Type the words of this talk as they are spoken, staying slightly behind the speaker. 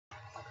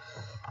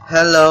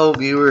Hello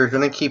viewers,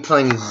 gonna keep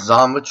playing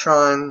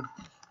Zombotron.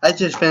 I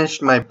just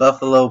finished my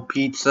buffalo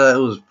pizza, it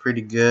was pretty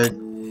good.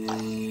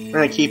 We're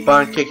gonna keep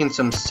on kicking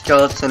some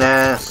skeleton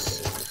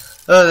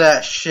ass. Oh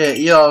that shit,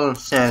 y'all don't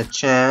stand a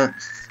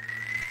chance.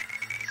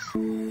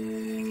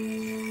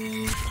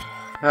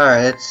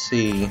 Alright, let's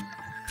see.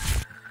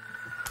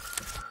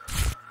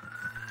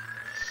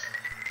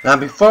 Now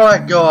before I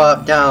go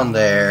up down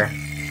there,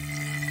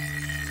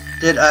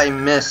 did I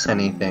miss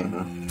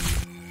anything?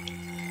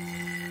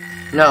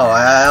 No,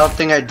 I don't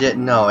think I did.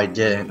 No, I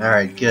didn't.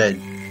 Alright,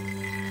 good.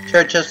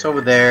 Treasure chest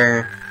over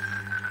there.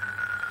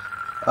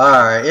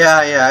 Alright,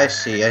 yeah, I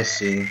see.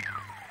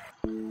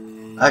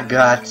 I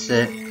got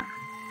it.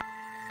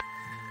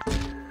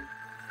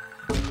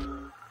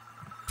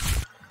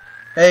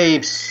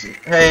 Hey.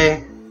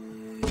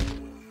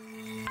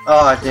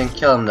 Oh, I didn't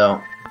kill him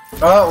though.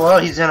 Oh, well,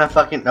 he's in a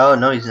fucking. Oh,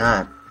 no, he's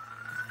not.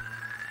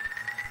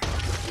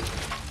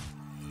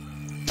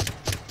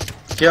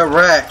 Get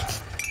wrecked.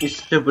 You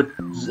stupid,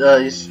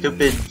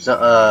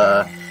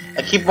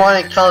 I keep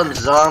wanting to call them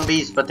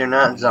zombies, but they're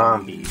not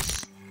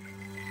zombies.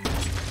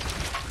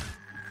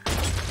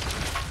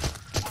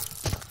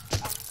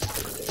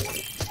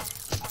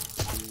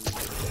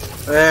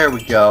 There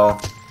we go.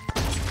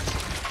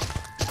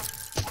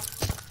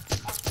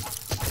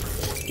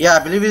 Yeah, I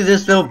believe if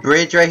this little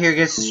bridge right here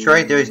gets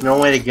destroyed, there is no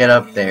way to get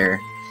up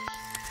there.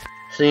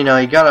 So, you know,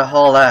 you gotta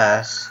haul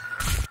ass.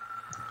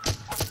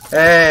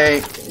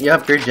 Hey,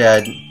 yep, you're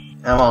dead.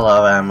 I'm all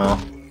out of ammo.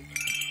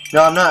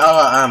 No, I'm not all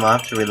out of ammo. I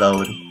have to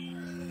reload.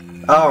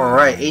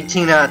 Alright,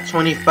 18 out of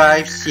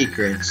 25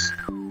 secrets.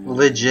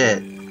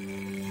 Legit.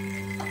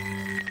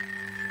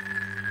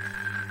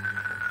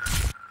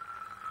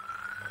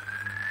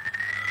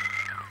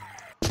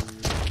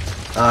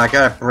 I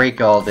gotta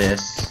break all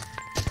this.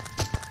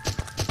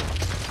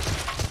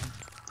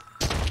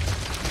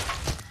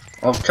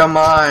 Oh, come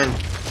on.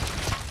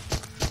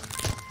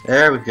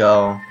 There we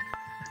go.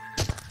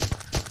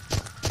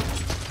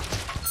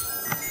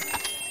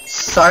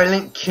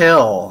 Silent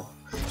kill.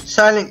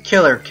 Silent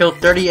killer. Killed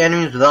 30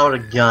 enemies without a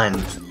gun.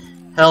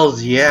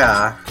 Hells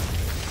yeah.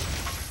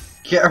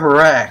 Get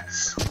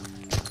wrecked.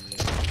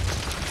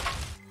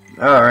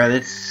 Alright,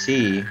 let's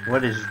see.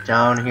 What is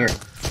down here?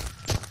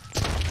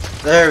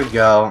 There we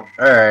go.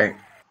 Alright.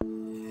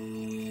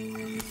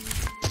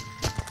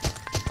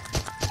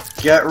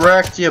 Get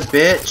wrecked, you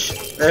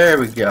bitch. There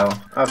we go.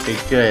 Okay,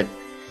 good.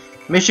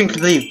 Mission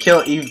complete.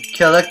 You've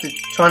collected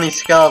 20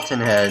 skeleton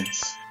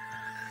heads.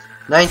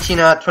 19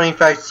 out of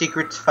 25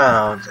 secrets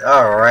found.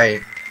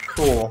 Alright,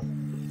 cool.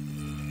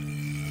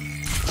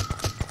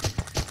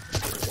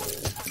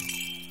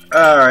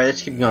 Alright,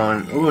 let's keep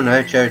going. Ooh,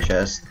 another treasure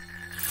chest.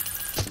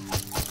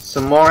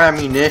 Some more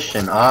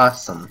ammunition.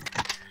 Awesome.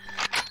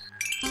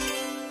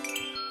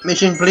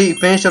 Mission complete.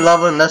 Finish the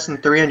level in less than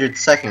 300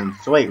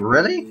 seconds. Wait,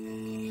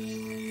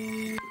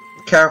 really?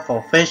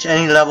 Careful. Finish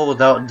any level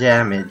without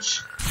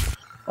damage.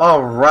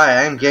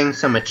 Alright, I'm getting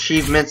some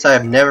achievements I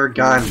have never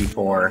gotten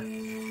before.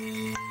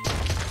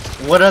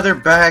 What other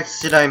bags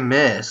did I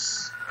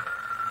miss?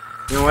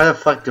 You know, why the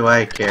fuck do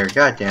I care?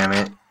 God damn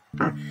it.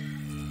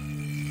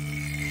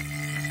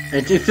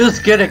 It feels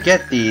good to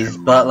get these,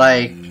 but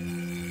like,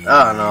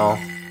 I don't know.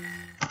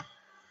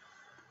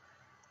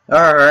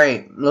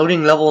 Alright,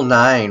 loading level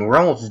 9. We're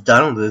almost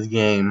done with this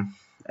game.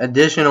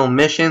 Additional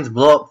missions,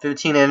 blow up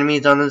 15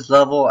 enemies on this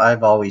level.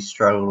 I've always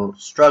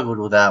struggled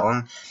with that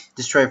one.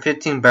 Destroy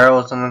 15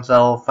 barrels on this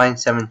level. Find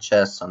 7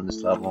 chests on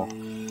this level.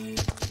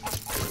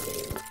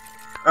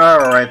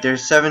 Alright,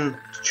 there's 7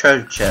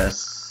 treasure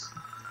chests.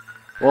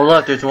 Well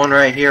look, there's one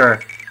right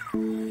here.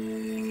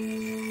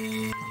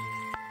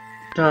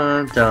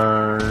 Dun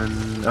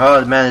dun.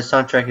 Oh man, this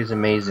soundtrack is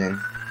amazing.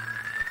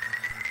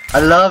 I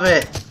love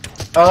it.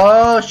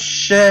 Oh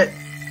shit.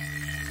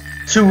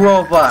 2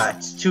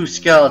 robots, 2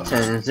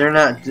 skeletons. They're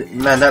not,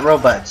 man, that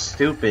robot's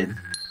stupid.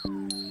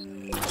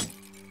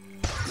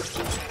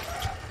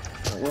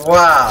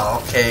 Wow,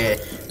 okay.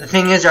 The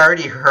thing is, I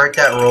already hurt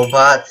that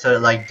robot, so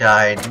it like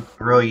died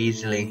real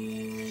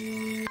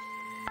easily.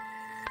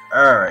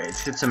 Alright,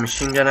 let's get some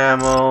machine gun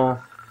ammo.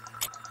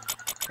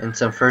 And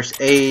some first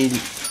aid.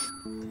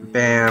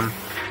 Bam.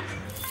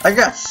 I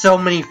got so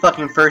many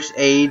fucking first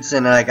aids,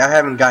 and like, I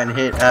haven't gotten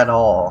hit at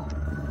all.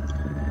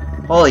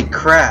 Holy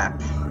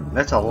crap.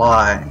 That's a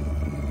lot.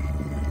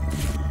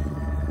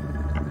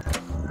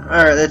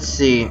 Alright, let's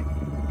see.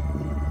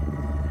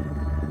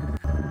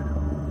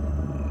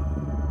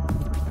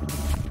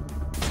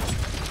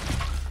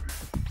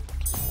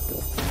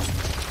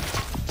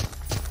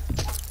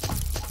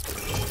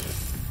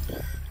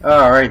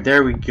 Alright,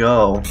 there we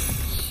go.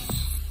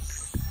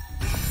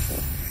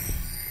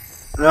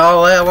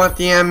 No, I want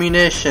the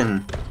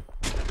ammunition.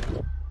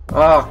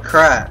 Oh,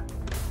 crap.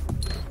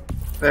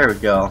 There we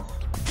go.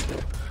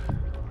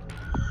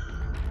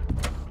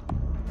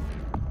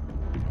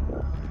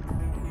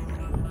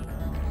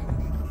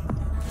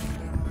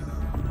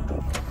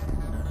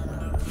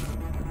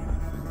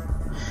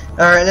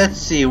 Alright, let's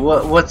see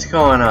what's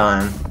going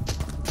on.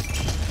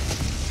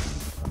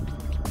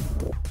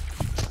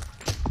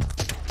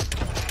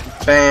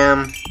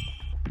 Bam.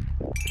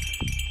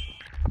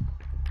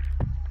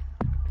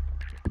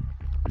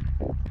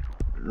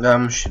 I'm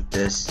gonna shoot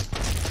this.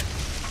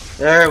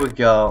 There we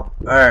go.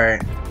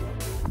 Alright.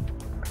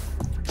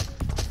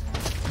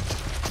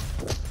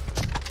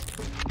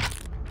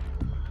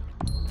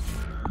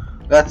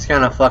 That's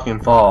gonna fucking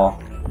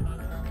fall.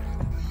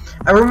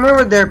 I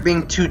remember there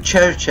being 2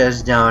 treasure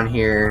chests down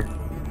here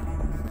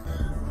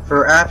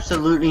for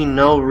absolutely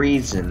no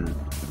reason.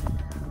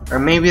 Or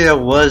maybe there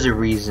was a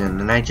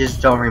reason and I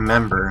just don't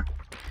remember.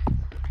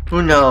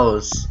 Who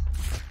knows?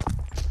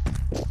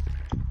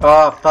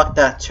 Oh, fuck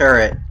that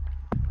turret.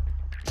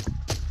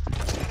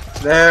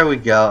 There we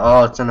go.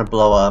 Oh, it's gonna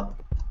blow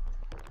up.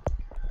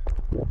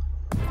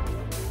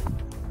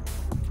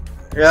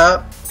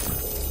 Yep.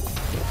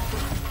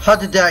 How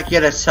did that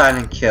get a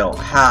silent kill?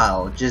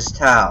 How? Just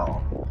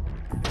how?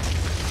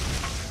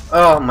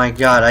 Oh my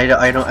god,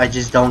 I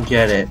just don't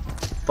get it.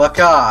 Fuck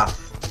off.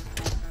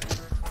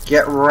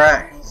 Get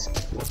wrecked.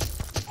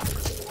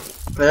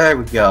 There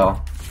we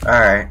go.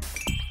 Alright.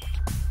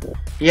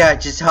 Yeah,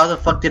 just how the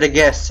fuck did I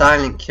get a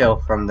silent kill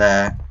from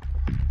that?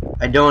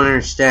 I don't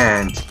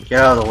understand.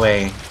 Get out of the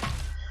way.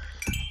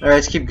 Alright,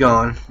 let's keep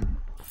going.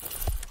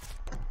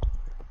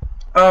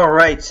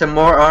 Alright, some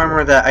more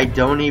armor that I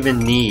don't even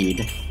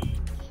need.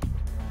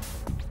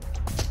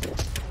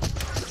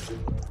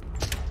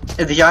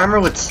 If the armor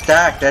would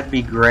stack, that'd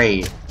be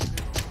great.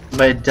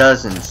 But it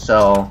doesn't,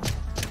 so...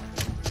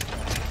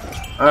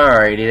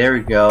 Alrighty, there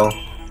we go.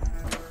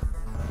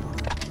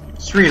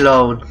 Let's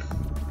reload.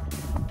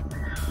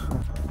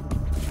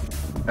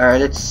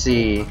 Alright, let's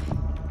see.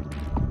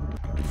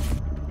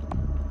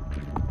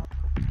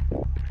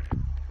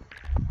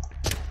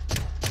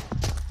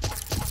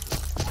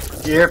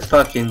 You're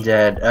fucking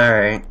dead.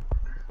 Alright.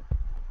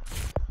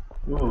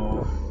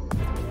 Ooh.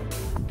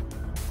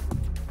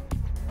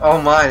 Oh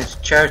my, there's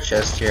a treasure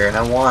chest here and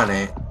I want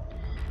it.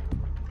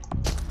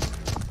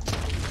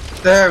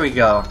 There we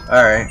go.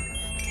 Alright.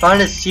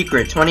 Found a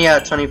secret, 20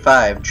 out of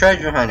 25.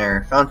 Treasure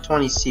hunter, found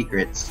 20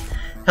 secrets.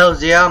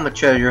 Hells yeah, I'm a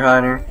treasure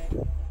hunter.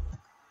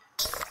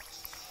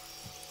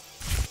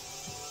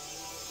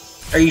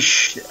 Are you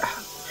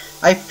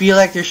I feel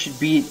like there should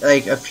be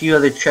like a few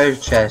other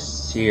treasure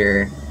chests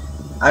here.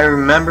 I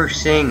remember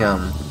seeing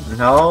them.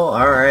 No?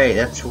 Alright,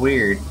 that's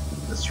weird.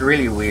 That's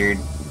really weird.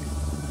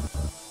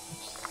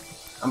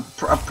 I'm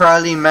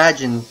probably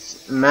imagining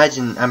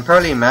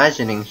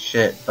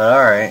shit, but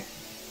alright.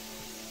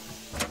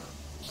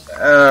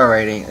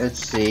 Alrighty, let's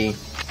see.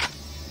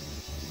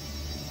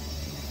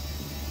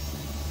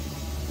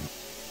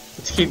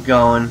 Let's keep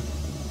going.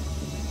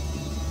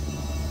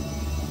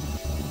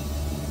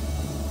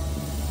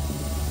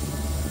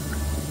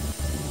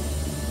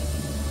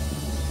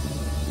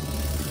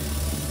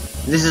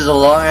 This is a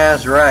long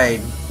ass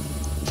ride.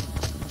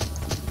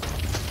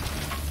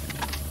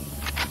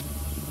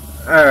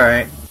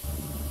 Alright.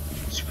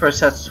 Let's press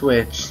that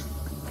switch.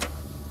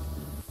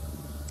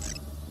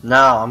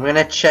 Now, I'm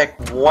gonna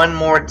check one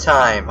more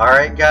time.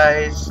 Alright,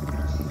 guys?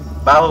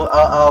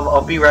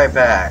 I'll be right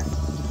back.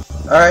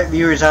 Alright,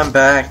 viewers, I'm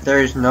back.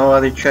 There's no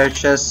other treasure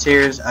chests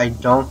here. I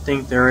don't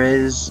think there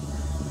is.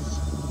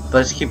 But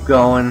let's keep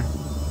going.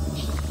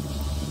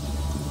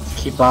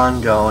 Let's keep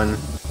on going.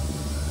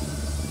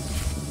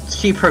 Let's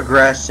keep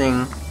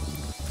progressing.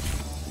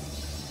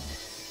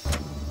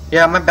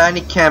 Yeah, my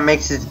Bandicam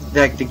makes it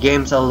like the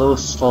game's a little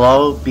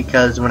slow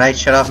because when I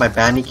shut off my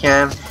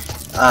Bandicam,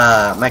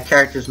 my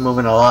character's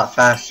moving a lot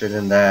faster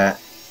than that.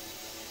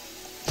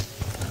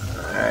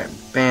 Alright,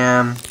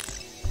 bam.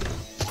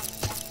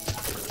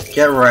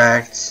 Get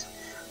wrecked.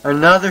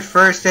 Another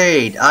first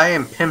aid. I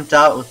am pimped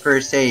out with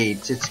first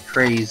aids. It's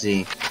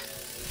crazy.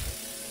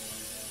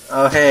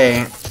 Oh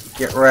hey,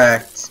 get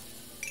wrecked.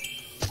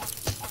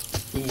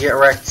 You get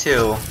wrecked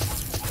too.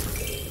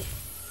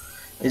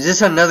 Is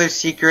this another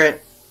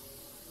secret?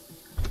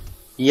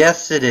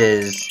 Yes, it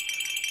is.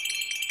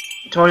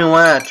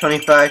 21 out of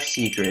 25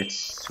 secrets.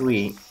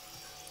 Sweet.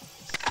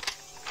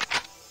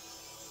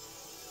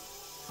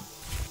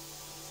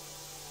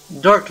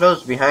 Door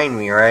closed behind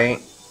me, right?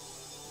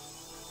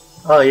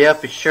 Oh,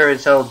 yep, it sure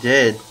as hell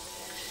did.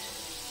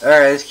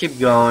 Alright, let's keep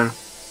going.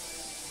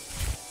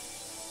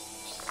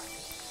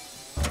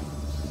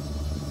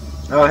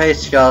 Oh, hey,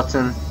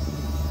 skeleton.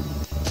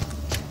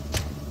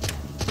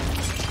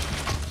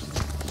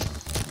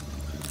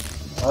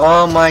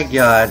 Oh my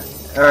god.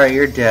 Alright,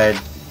 you're dead.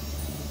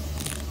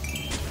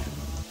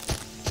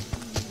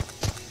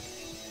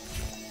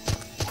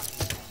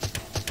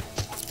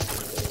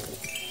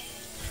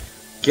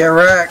 Get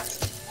wrecked.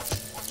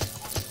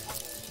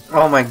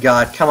 Oh my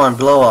god, come on,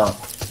 blow up.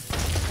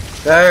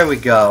 There we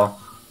go.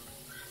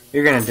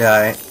 You're gonna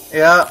die.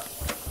 Yep.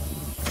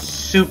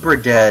 Super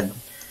dead.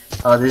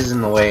 Oh, this is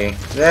in the way.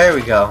 There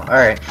we go.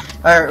 Alright.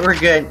 Alright, we're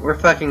good. We're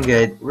fucking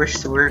good. We're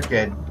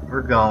good.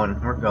 We're going.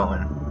 We're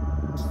going.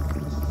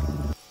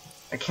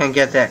 I can't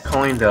get that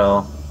coin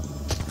though.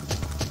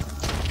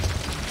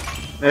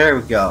 There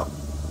we go.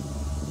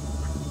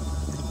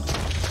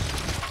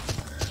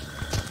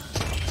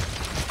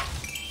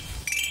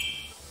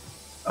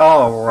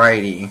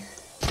 Alrighty.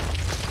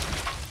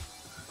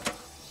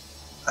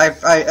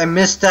 I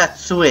missed that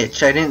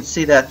switch. I didn't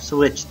see that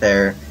switch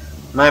there.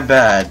 My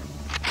bad.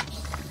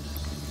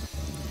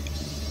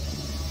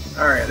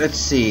 Alright, let's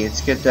see.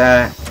 Let's get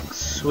that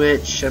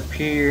switch up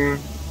here.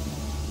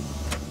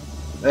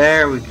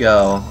 There we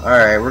go.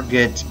 Alright, we're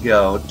good to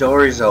go.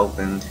 Door is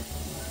opened.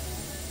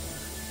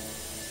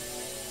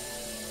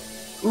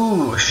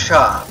 Ooh,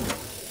 shop.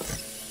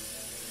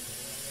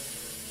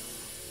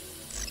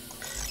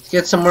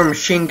 Get some more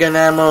machine gun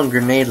ammo and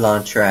grenade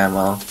launcher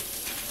ammo.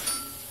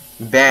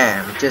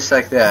 Bam, just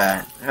like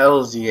that.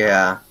 Hells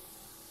yeah.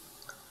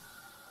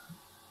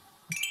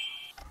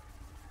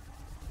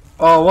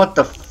 Oh, what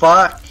the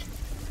fuck?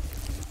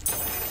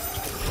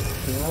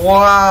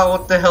 Wow,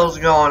 what the hell's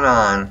going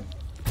on?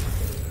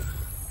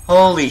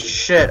 Holy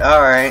shit,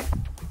 alright.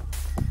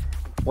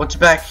 What's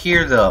back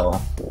here though?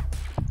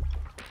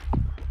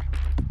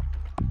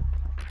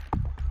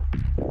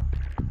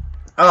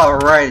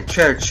 Alright,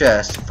 treasure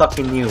chest.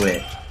 Fucking knew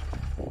it.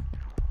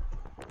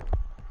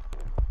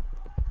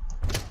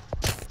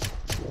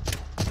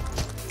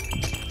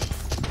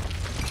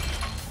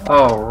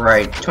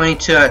 Alright,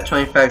 22 out of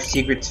 25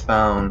 secrets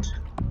found.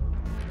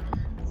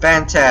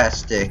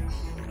 Fantastic.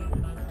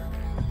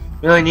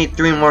 We only need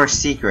 3 more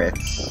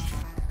secrets.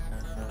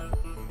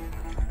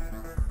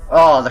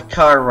 Oh, the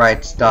car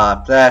ride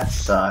stopped. That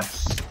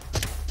sucks.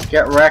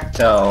 Get wrecked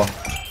though.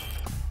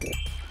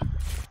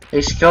 Hey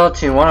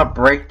skeleton, wanna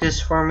break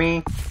this for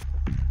me?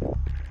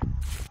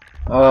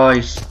 Oh,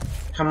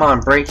 come on,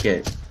 break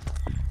it.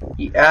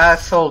 You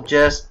asshole,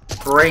 just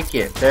break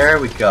it. There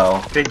we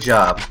go. Good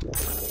job.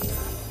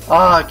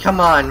 Oh, come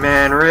on,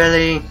 man,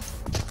 really?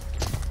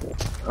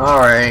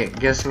 Alright,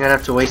 guess I'm gonna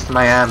have to waste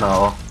my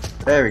ammo.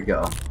 There we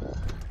go.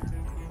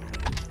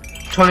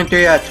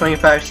 23 out of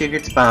 25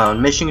 secrets found.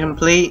 Mission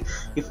complete.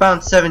 You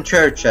found 7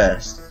 treasure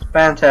chests.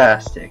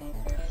 Fantastic.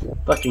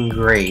 Fucking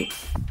great.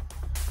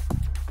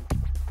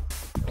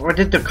 Where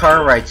did the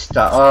car ride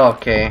stop? Oh,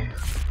 okay.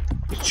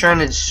 He's trying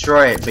to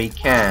destroy it, but he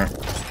can't.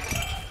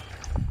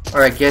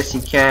 Or I guess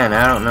he can,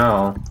 I don't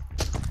know.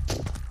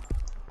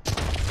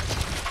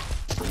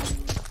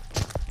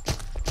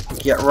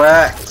 Get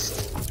wrecked.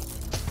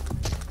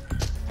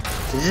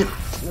 Is it?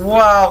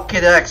 Wow, okay,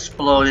 that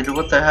exploded.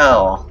 What the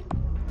hell?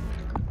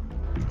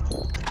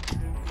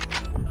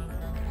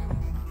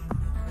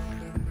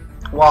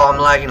 Wow, I'm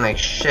lagging like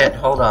shit.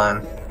 Hold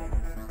on.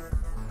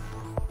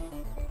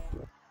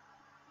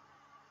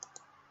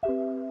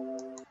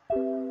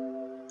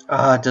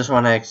 I just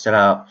want to exit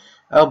out.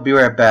 I'll be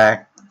right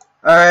back.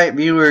 Alright,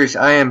 viewers,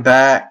 I am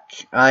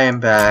back. I am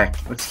back.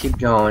 Let's keep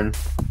going.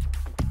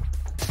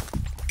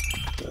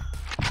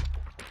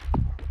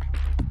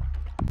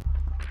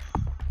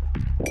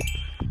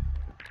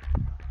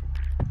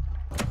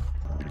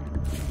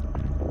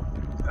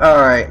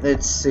 Alright,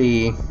 let's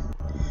see.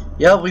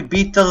 Yep, we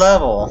beat the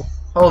level.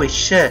 Holy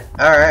shit.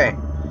 Alright.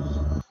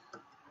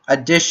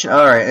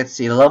 Alright, let's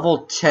see.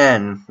 Level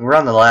 10. We're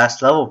on the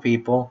last level,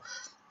 people.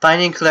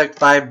 Find and collect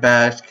 5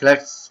 bats.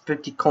 Collect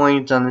 50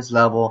 coins on this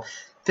level.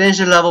 Finish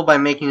the level by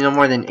making no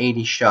more than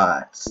 80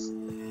 shots.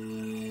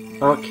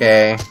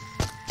 Okay.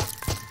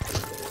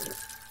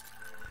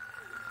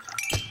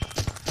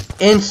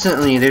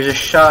 Instantly, there's a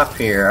shop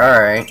here.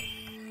 Alright.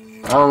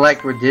 I don't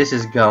like where this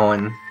is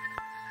going.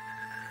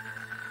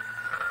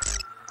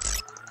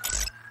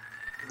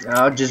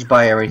 I'll just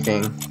buy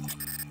everything.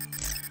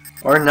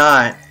 Or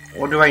not.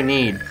 What do I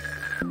need?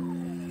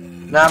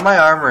 Nah, my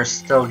armor is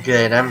still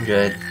good. I'm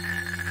good.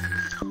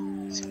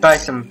 Let's buy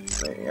some...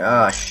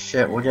 Oh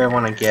shit, what do I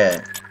want to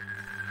get?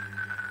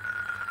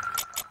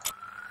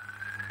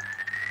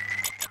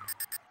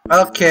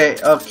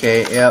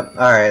 Okay, yep.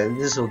 Alright,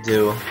 this will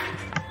do.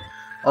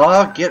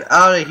 Oh, get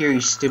out of here,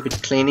 you stupid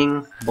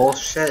cleaning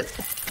bullshit.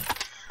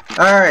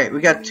 Alright,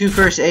 we got 2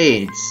 first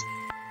aids.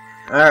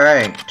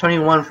 Alright,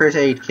 21 first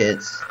aid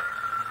kits.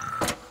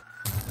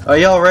 Are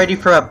y'all ready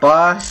for a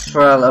boss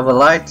of a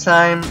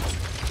lifetime?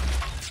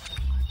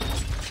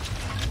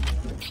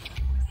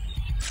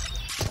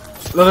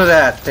 Look at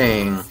that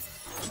thing.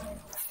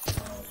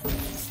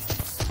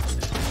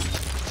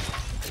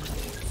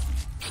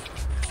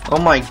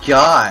 Oh my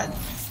god.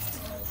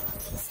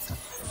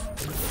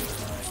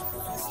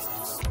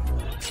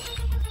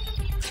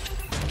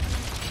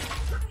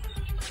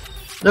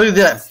 Look at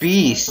that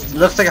beast. It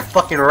looks like a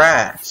fucking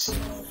rat.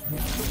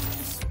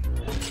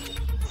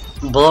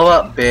 Blow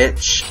up,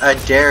 bitch. I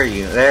dare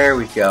you. There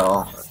we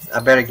go. I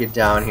better get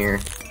down here.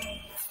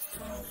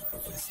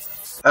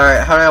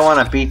 Alright, how do I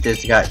want to beat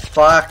this guy?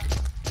 Fuck.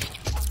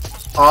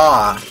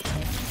 Ah.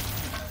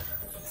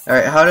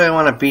 Alright, how do I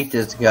want to beat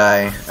this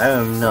guy? I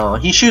don't know.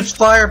 He shoots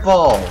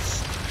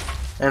fireballs!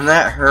 And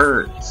that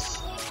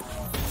hurts.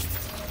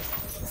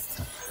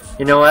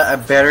 You know what? I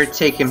better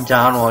take him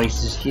down while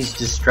he's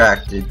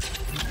distracted.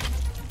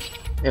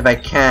 If I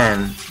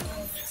can.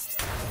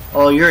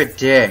 Oh, you're a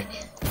dick.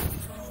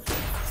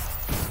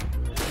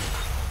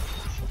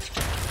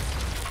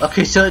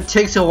 Okay, so it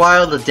takes a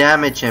while to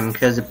damage him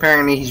because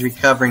apparently he's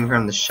recovering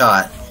from the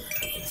shot.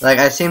 Like,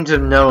 I seem to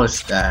have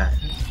noticed that.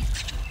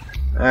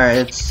 Alright,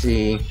 let's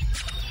see.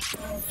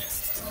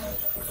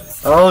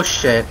 Oh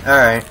shit,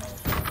 alright.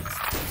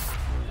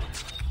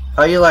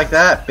 How you like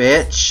that,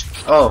 bitch?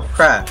 Oh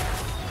crap.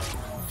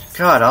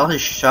 God, all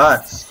his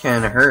shots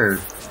kinda hurt.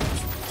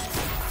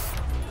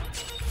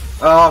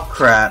 Oh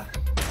crap.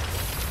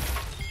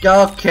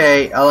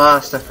 Okay, I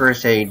lost the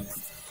first aid.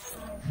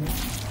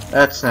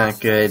 That's not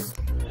good.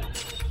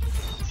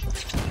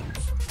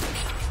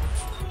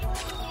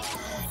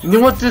 You know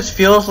what this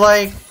feels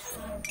like?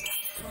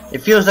 It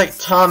feels like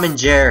Tom and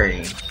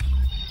Jerry.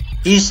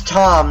 He's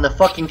Tom, the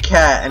fucking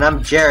cat, and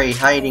I'm Jerry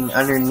hiding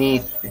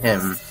underneath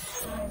him.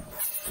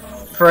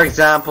 For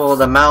example,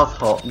 the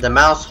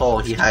mouse hole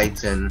he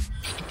hides in.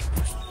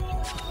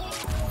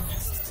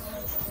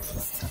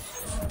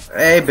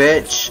 Hey,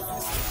 bitch.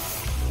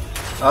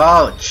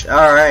 Ouch.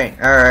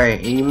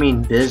 Alright. You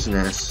mean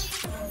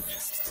business.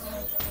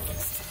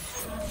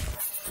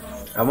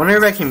 I wonder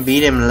if I can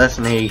beat him in less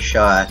than 80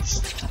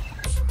 shots.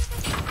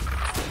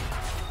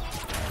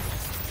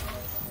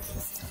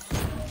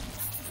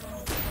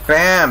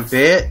 Bam,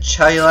 bitch.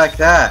 How you like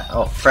that?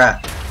 Oh,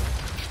 crap.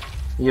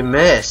 You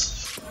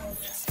missed.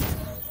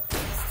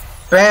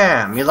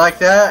 Bam. You like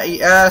that,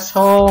 you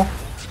asshole?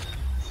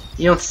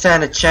 You don't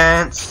stand a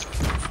chance.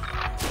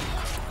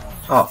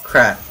 Oh,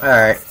 crap.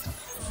 Alright.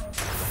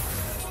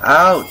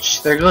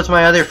 Ouch. There goes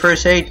my other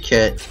first aid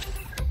kit.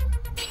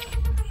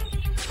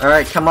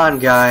 Alright, come on,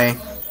 guy.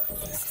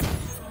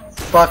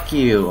 Fuck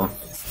you.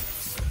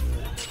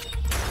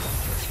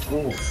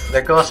 Oof.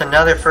 There goes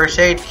another first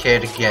aid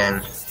kit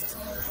again.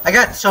 I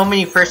got so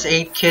many first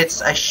aid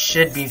kits, I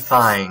should be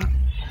fine.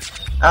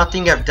 I don't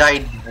think I've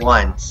died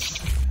once.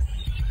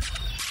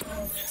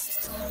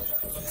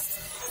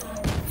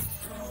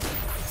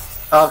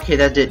 Okay,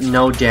 that did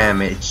no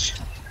damage.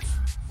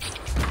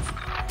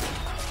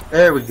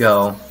 There we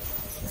go.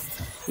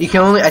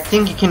 I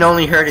think you can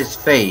only hurt his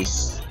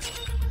face.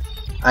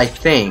 I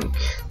think.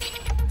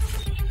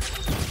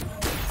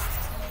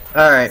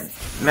 Alright.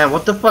 Man,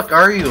 what the fuck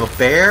are you? A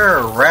bear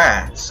or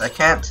rats? I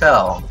can't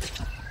tell.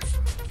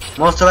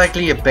 Most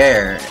likely a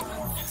bear.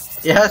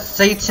 It has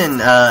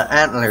Satan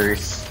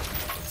antlers.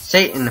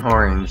 Satan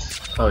horns.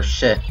 Oh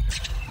shit.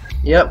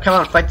 Yep, come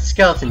on, fight the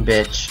skeleton,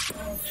 bitch.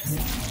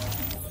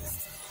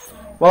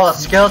 Well, a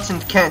skeleton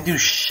can't do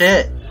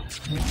shit.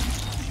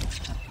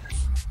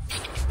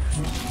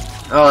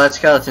 Oh, that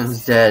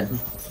skeleton's dead.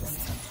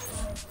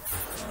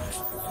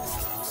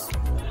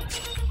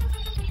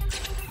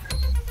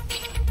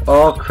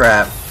 Oh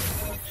crap.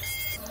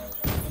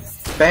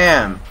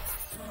 Bam.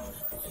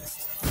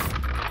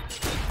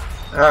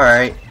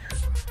 Alright.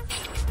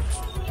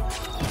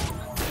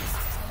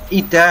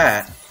 Eat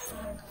that.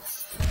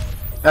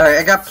 Alright,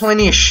 I got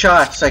plenty of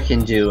shots I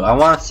can do. I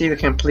want to see if I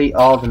can complete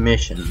all the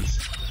missions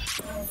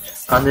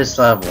on this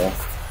level.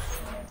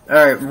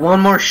 Alright,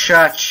 one more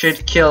shot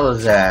should kill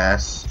his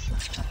ass.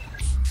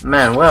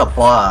 Man, what a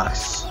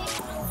boss.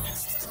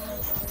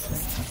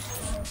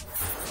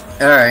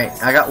 Alright,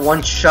 I got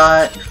one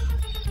shot.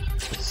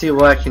 Let's see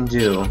what I can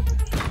do.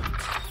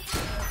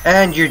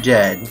 And you're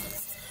dead.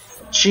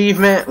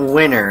 Achievement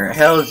winner.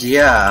 Hells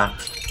yeah.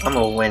 I'm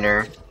a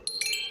winner.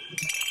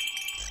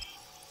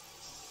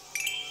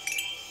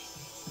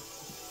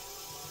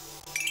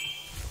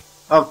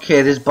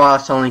 Okay, this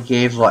boss only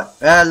gave what?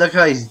 Look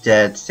how he's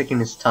dead, sticking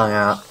his tongue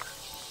out.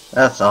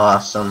 That's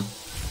awesome.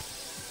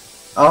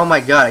 Oh my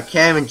god, I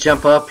can't even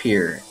jump up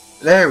here.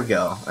 There we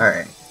go.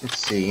 Alright, let's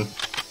see.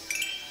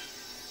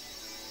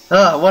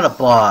 Oh, what a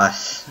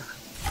boss.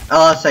 I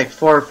lost like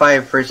 4 or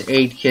 5 first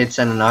aid kits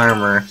and an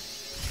armor.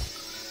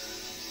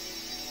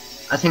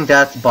 I think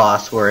that's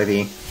boss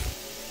worthy.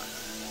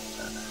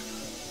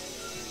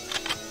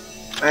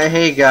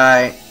 Hey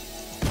guy.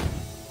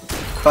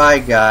 Bye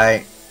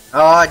guy.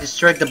 Oh, I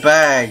destroyed the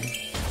bag.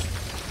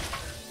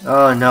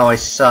 Oh no, I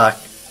suck.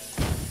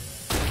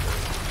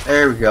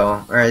 There we go.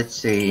 Alright, let's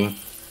see.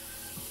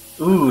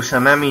 Ooh,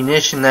 some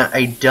ammunition that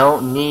I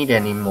don't need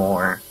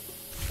anymore.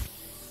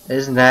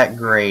 Isn't that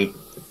great?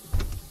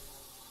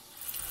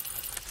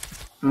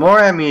 More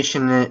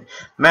ammunition.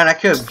 Man, I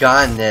could have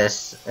gotten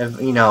this.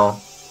 If, you know,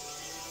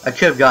 I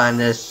could have gotten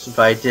this if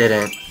I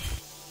didn't.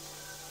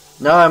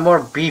 Now I'm more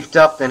beefed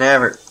up than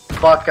ever.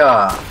 Fuck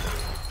off.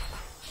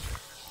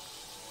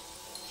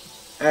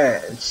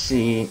 Alright, let's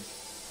see.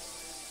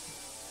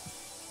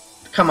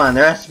 Come on,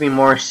 there has to be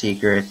more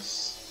secrets.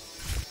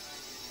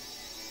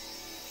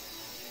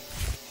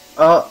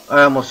 Oh,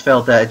 I almost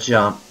failed that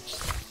jump.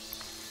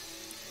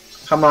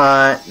 Come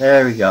on,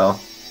 there we go.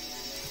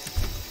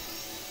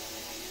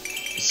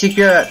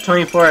 Secret at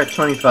 24 at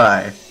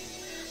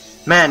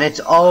 25. Man, it's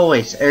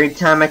always, every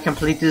time I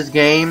complete this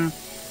game,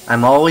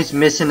 I'm always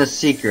missing a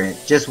secret.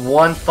 Just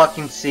one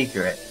fucking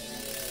secret.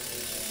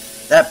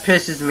 That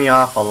pisses me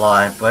off a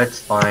lot, but it's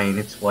fine,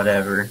 it's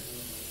whatever.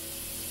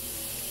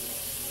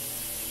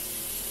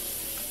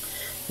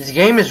 This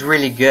game is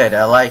really good,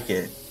 I like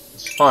it.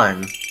 It's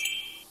fun.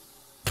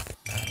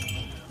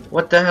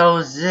 What the hell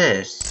is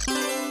this?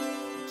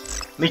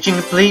 Mission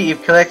complete,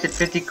 you've collected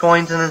 50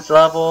 coins in this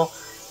level.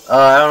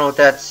 I don't know what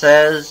that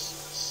says.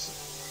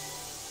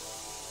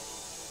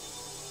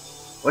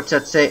 What's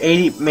that say?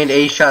 80 made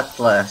 8 shots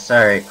less.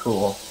 Alright,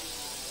 cool.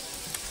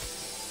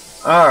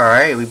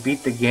 Alright, we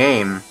beat the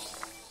game.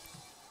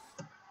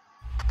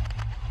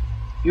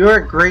 You're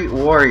a great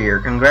warrior.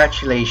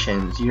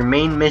 Congratulations. Your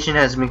main mission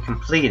has been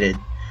completed.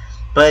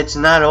 But it's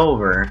not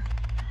over.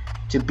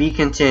 To be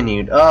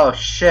continued. Oh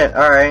shit,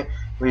 alright.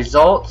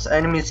 Results: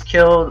 enemies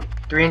killed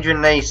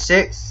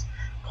 396.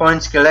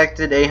 Points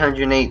collected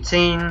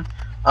 818.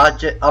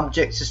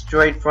 Objects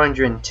destroyed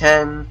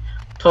 410.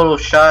 Total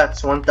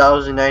shots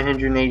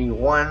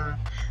 1981.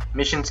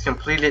 Missions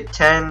completed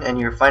 10. And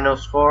your final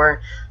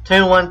score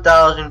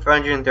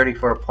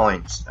 21,434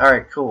 points.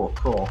 Alright, cool.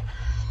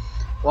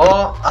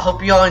 Well, I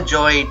hope you all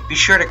enjoyed. Be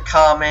sure to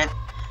comment,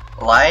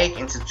 like,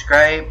 and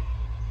subscribe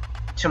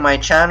to my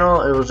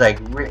channel. It was like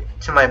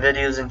to my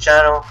videos and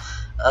channel.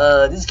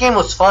 This game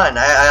was fun.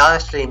 I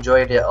honestly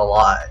enjoyed it a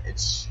lot.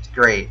 It's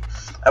great.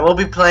 I will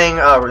be playing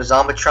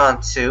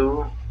Zombotron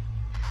 2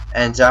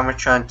 and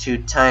Zombotron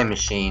 2 Time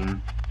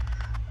Machine.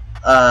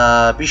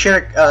 Be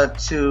sure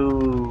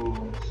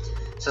to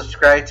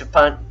subscribe to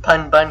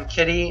Pun Bun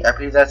Kitty. I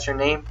believe that's her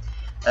name.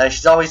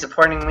 She's always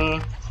supporting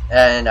me,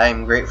 and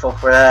I'm grateful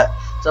for that.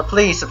 So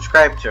please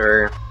subscribe to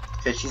her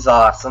because she's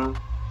awesome.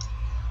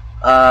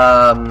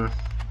 Also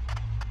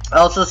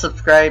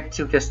subscribe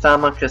to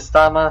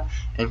Kastama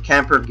and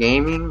Camper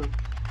Gaming.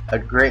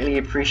 I'd greatly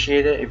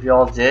appreciate it if you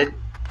all did.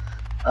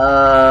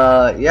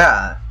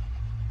 Yeah.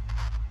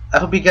 I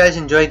hope you guys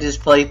enjoyed this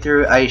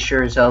playthrough. I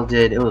sure as hell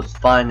did. It was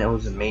fun. It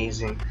was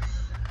amazing.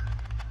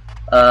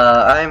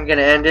 I'm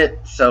gonna end it.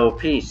 So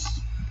peace.